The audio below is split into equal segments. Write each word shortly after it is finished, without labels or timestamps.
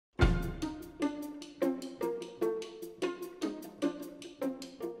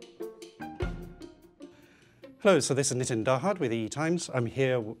Hello, so this is Nitin Dahad with EETimes. I'm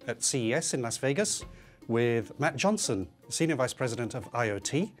here at CES in Las Vegas with Matt Johnson, Senior Vice President of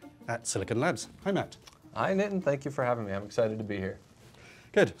IoT at Silicon Labs. Hi, Matt. Hi, Nitin. Thank you for having me. I'm excited to be here.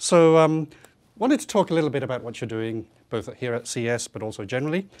 Good. So wanted to talk a little bit about what you're doing, both here at CES, but also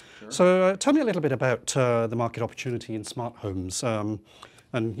generally. Sure. So tell me a little bit about the market opportunity in smart homes and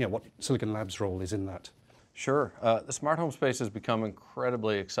what Silicon Labs' role is in that. Sure. The smart home space has become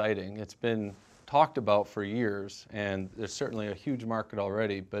incredibly exciting. It's been talked about for years, and there's certainly a huge market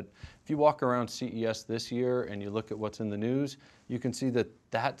already, but if you walk around CES this year and you look at what's in the news, you can see that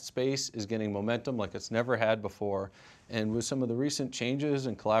that space is getting momentum like it's never had before. And with some of the recent changes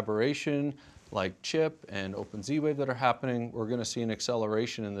and collaboration like Chip and Open ZWave that are happening, we're going to see an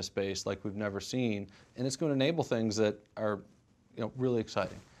acceleration in the space like we've never seen, and it's going to enable things that are really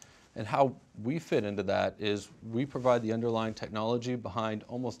exciting. And how we fit into that is we provide the underlying technology behind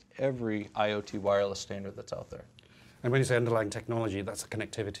almost every IoT wireless standard that's out there. And when you say underlying technology, that's the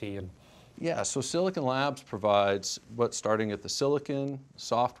connectivity and... Yeah, so Silicon Labs provides what's starting at the silicon,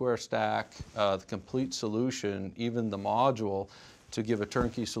 software stack, the complete solution, even the module, to give a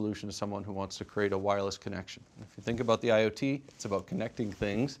turnkey solution to someone who wants to create a wireless connection. If you think about the IoT, it's about connecting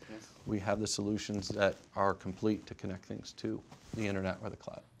things. Yes. We have the solutions that are complete to connect things to the internet or the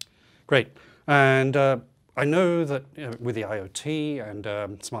cloud. Great. And I know that with the IoT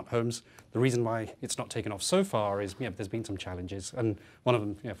and smart homes, the reason why it's not taken off so far is there's been some challenges. And one of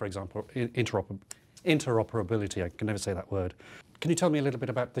them, for example, interoperability. I can never say that word. Can you tell me a little bit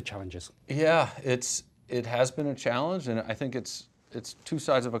about the challenges? Yeah, it has been a challenge, and I think it's two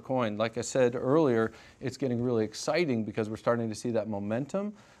sides of a coin. Like I said earlier, it's getting really exciting because we're starting to see that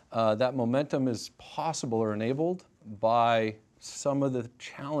momentum. That momentum is possible or enabled by some of the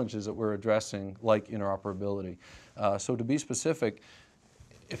challenges that we're addressing, like interoperability. So to be specific,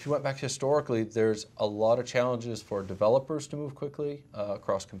 if you went back historically, there's a lot of challenges for developers to move quickly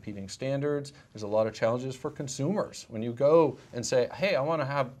across competing standards. There's a lot of challenges for consumers. When you go and say, hey, I want to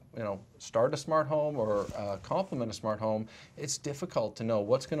have, start a smart home or complement a smart home, it's difficult to know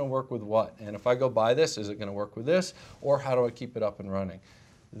what's going to work with what. And if I go buy this, is it going to work with this? Or how do I keep it up and running?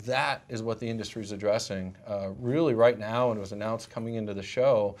 That is what the industry is addressing really right now, and it was announced coming into the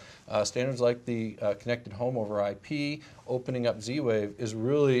show. Standards like the Connected Home over IP, opening up ZWave is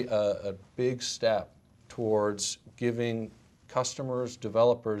really a big step towards giving customers,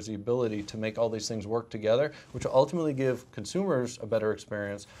 developers the ability to make all these things work together, which will ultimately give consumers a better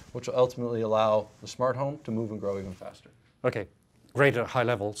experience, which will ultimately allow the smart home to move and grow even faster. Okay, great at a high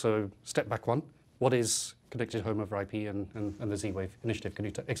level. So step back one. What is Connected Home over IP and the ZWave initiative? Can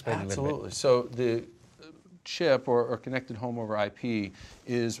you explain a little bit? Absolutely. So the Chip or Connected Home over IP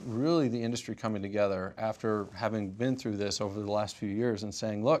is really the industry coming together after having been through this over the last few years and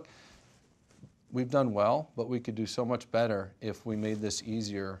saying, look, we've done well, but we could do so much better if we made this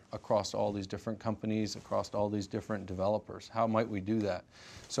easier across all these different companies, across all these different developers. How might we do that?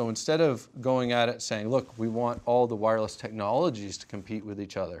 So instead of going at it saying, look, we want all the wireless technologies to compete with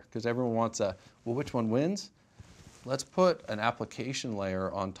each other, because everyone wants well, which one wins? Let's put an application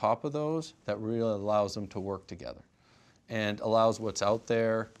layer on top of those that really allows them to work together and allows what's out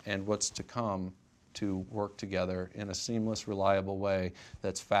there and what's to come to work together in a seamless, reliable way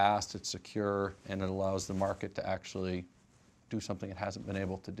that's fast, it's secure, and it allows the market to actually do something it hasn't been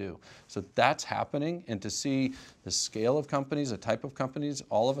able to do. So that's happening, and to see the scale of companies, the type of companies,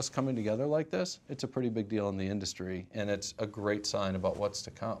 all of us coming together like this, it's a pretty big deal in the industry, and it's a great sign about what's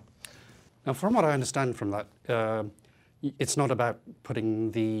to come. Now, from what I understand from that, it's not about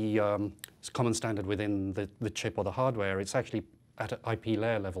putting the common standard within the chip or the hardware. It's actually at an IP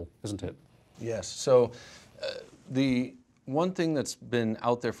layer level, isn't it? Yes. So the one thing that's been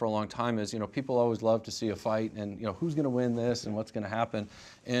out there for a long time is, people always love to see a fight and, who's going to win this and what's going to happen.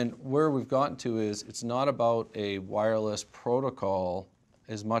 And where we've gotten to is it's not about a wireless protocol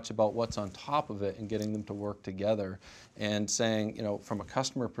as much about what's on top of it and getting them to work together and saying, from a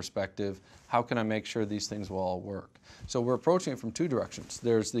customer perspective, how can I make sure these things will all work? So we're approaching it from two directions.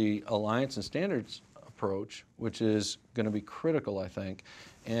 There's the alliance and standards approach, which is going to be critical, I think.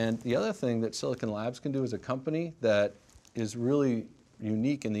 And the other thing that Silicon Labs can do as a company that is really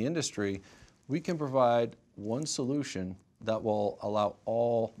unique in the industry, we can provide one solution that will allow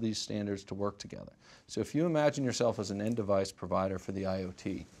all these standards to work together. So if you imagine yourself as an end device provider for the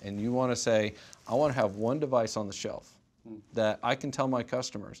IoT, and you want to say, I want to have one device on the shelf that I can tell my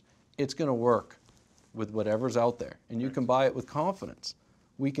customers, it's going to work with whatever's out there, and you can buy it with confidence.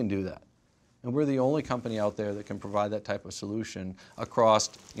 We can do that. And we're the only company out there that can provide that type of solution across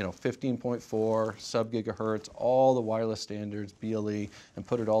 15.4, sub-gigahertz, all the wireless standards, BLE, and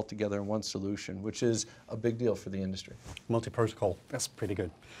put it all together in one solution, which is a big deal for the industry. Multi-protocol, that's pretty good.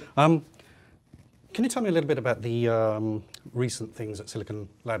 Can you tell me a little bit about the recent things that Silicon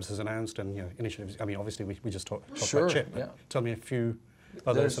Labs has announced and initiatives? I mean, obviously we just talked Sure, about chip. yeah. Tell me a few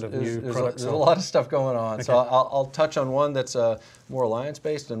other sort of new products. There's a lot of stuff going on. Okay. So I'll touch on one that's more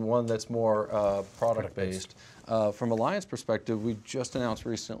alliance-based and one that's more product-based. From Alliance perspective, we just announced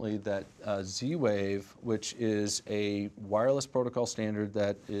recently that ZWave, which is a wireless protocol standard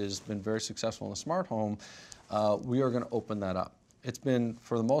that has been very successful in the smart home, we are going to open that up. It's been,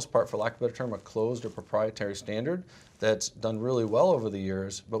 for the most part, for lack of a better term, a closed or proprietary standard that's done really well over the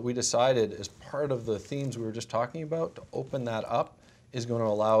years, but we decided as part of the themes we were just talking about to open that up is going to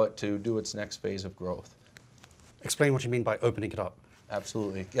allow it to do its next phase of growth. Explain what you mean by opening it up.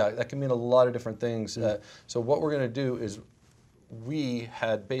 Absolutely. Yeah, that can mean a lot of different things. So what we're going to do is we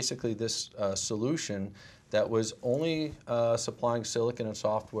had basically this solution that was only supplying silicon and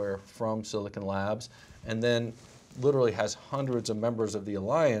software from Silicon Labs, and then literally has hundreds of members of the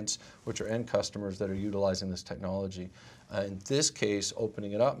alliance, which are end customers that are utilizing this technology. In this case,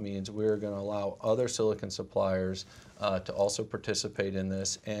 opening it up means we're going to allow other silicon suppliers to also participate in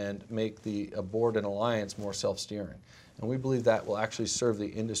this and make the board and alliance more self-steering. And we believe that will actually serve the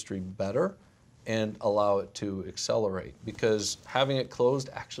industry better and allow it to accelerate, because having it closed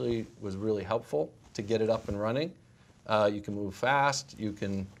actually was really helpful to get it up and running. You can move fast, you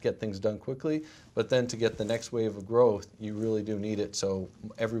can get things done quickly, but then to get the next wave of growth, you really do need it so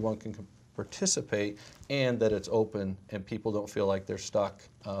everyone can participate and that it's open and people don't feel like they're stuck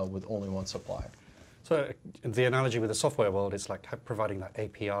with only one supplier. So the analogy with the software world is like providing that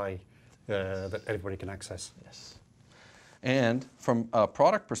API that everybody can access. Yes. And from a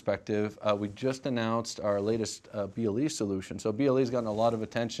product perspective, we just announced our latest BLE solution. So BLE has gotten a lot of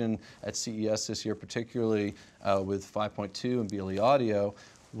attention at CES this year, particularly with 5.2 and BLE audio.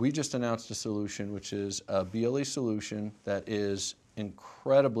 We just announced a solution which is a BLE solution that is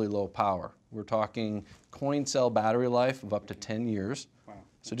incredibly low power. We're talking coin cell battery life of up to 10 years. Wow.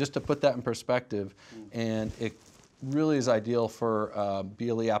 So just to put that in perspective, and it really is ideal for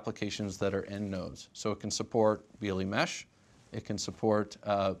BLE applications that are end nodes. So it can support BLE mesh, it can support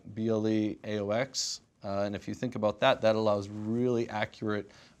BLE AOX, and if you think about that, that allows really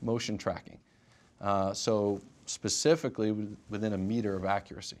accurate motion tracking. So specifically within a meter of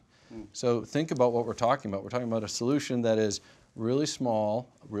accuracy. So think about what we're talking about. We're talking about a solution that is really small,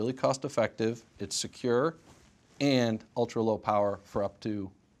 really cost effective, it's secure, and ultra low power for up to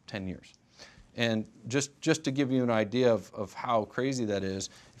 10 years. And just to give you an idea of how crazy that is,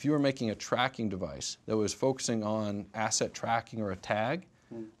 if you were making a tracking device that was focusing on asset tracking or a tag,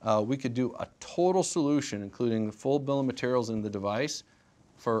 we could do a total solution, including the full bill of materials in the device,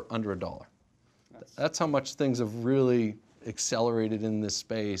 for under $1. That's how much things have really accelerated in this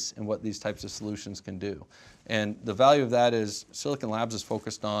space and what these types of solutions can do. And the value of that is Silicon Labs is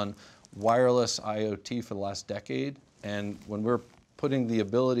focused on wireless IoT for the last decade, and when we're putting the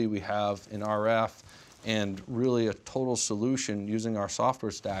ability we have in RF and really a total solution using our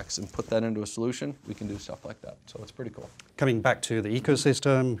software stacks and put that into a solution, we can do stuff like that. So it's pretty cool. Coming back to the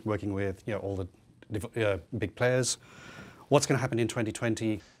ecosystem, working with all the big players, what's going to happen in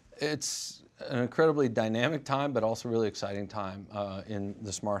 2020? It's an incredibly dynamic time, but also really exciting time in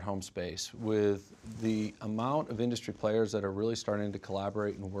the smart home space. With the amount of industry players that are really starting to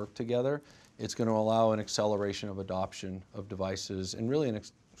collaborate and work together, it's going to allow an acceleration of adoption of devices and really an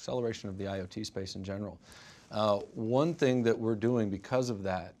acceleration of the IoT space in general. One thing that we're doing because of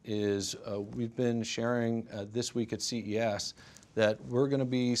that is we've been sharing this week at CES that we're going to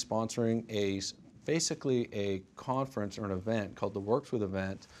be sponsoring basically a conference or an event called the Works With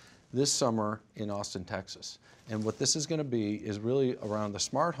event this summer in Austin, Texas. And what this is going to be is really around the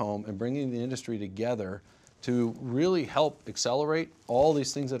smart home and bringing the industry together to really help accelerate all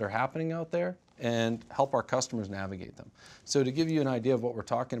these things that are happening out there and help our customers navigate them. So to give you an idea of what we're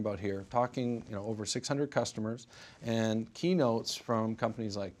talking about here, over 600 customers and keynotes from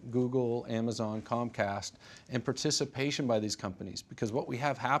companies like Google, Amazon, Comcast, and participation by these companies. Because what we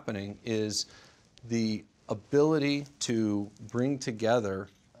have happening is the ability to bring together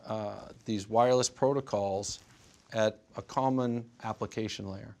these wireless protocols at a common application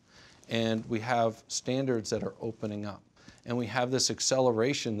layer. And we have standards that are opening up. And we have this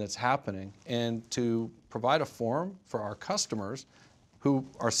acceleration that's happening. And to provide a forum for our customers who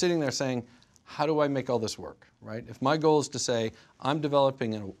are sitting there saying, how do I make all this work, right? If my goal is to say, I'm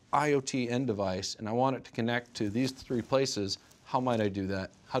developing an IoT end device and I want it to connect to these 3 places, how might I do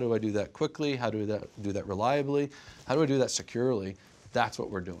that? How do I do that quickly? How do I do that reliably? How do I do that securely? That's what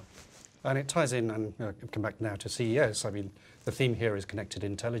we're doing. And it ties in, and come back now to CES. I mean, the theme here is connected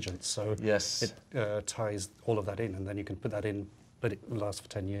intelligence, so Yes. it ties all of that in, and then you can put that in, let it last for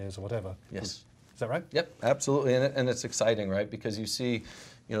 10 years or whatever. Yes. Is that right? Yep, absolutely, and it's exciting, right? Because you see,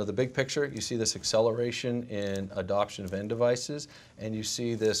 the big picture, you see this acceleration in adoption of end devices, and you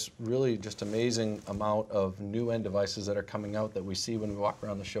see this really just amazing amount of new end devices that are coming out that we see when we walk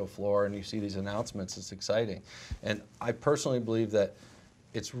around the show floor, and you see these announcements. It's exciting. And I personally believe that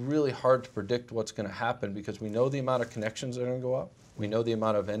it's really hard to predict what's going to happen because we know the amount of connections that are going to go up. We know the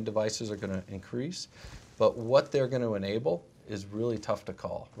amount of end devices are going to increase, but what they're going to enable is really tough to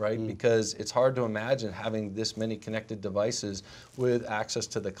call, right? Because it's hard to imagine having this many connected devices with access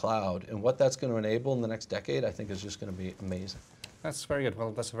to the cloud. And what that's going to enable in the next decade, I think, is just going to be amazing. That's very good.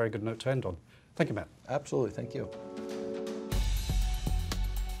 Well, that's a very good note to end on. Thank you, Matt. Absolutely. Thank you.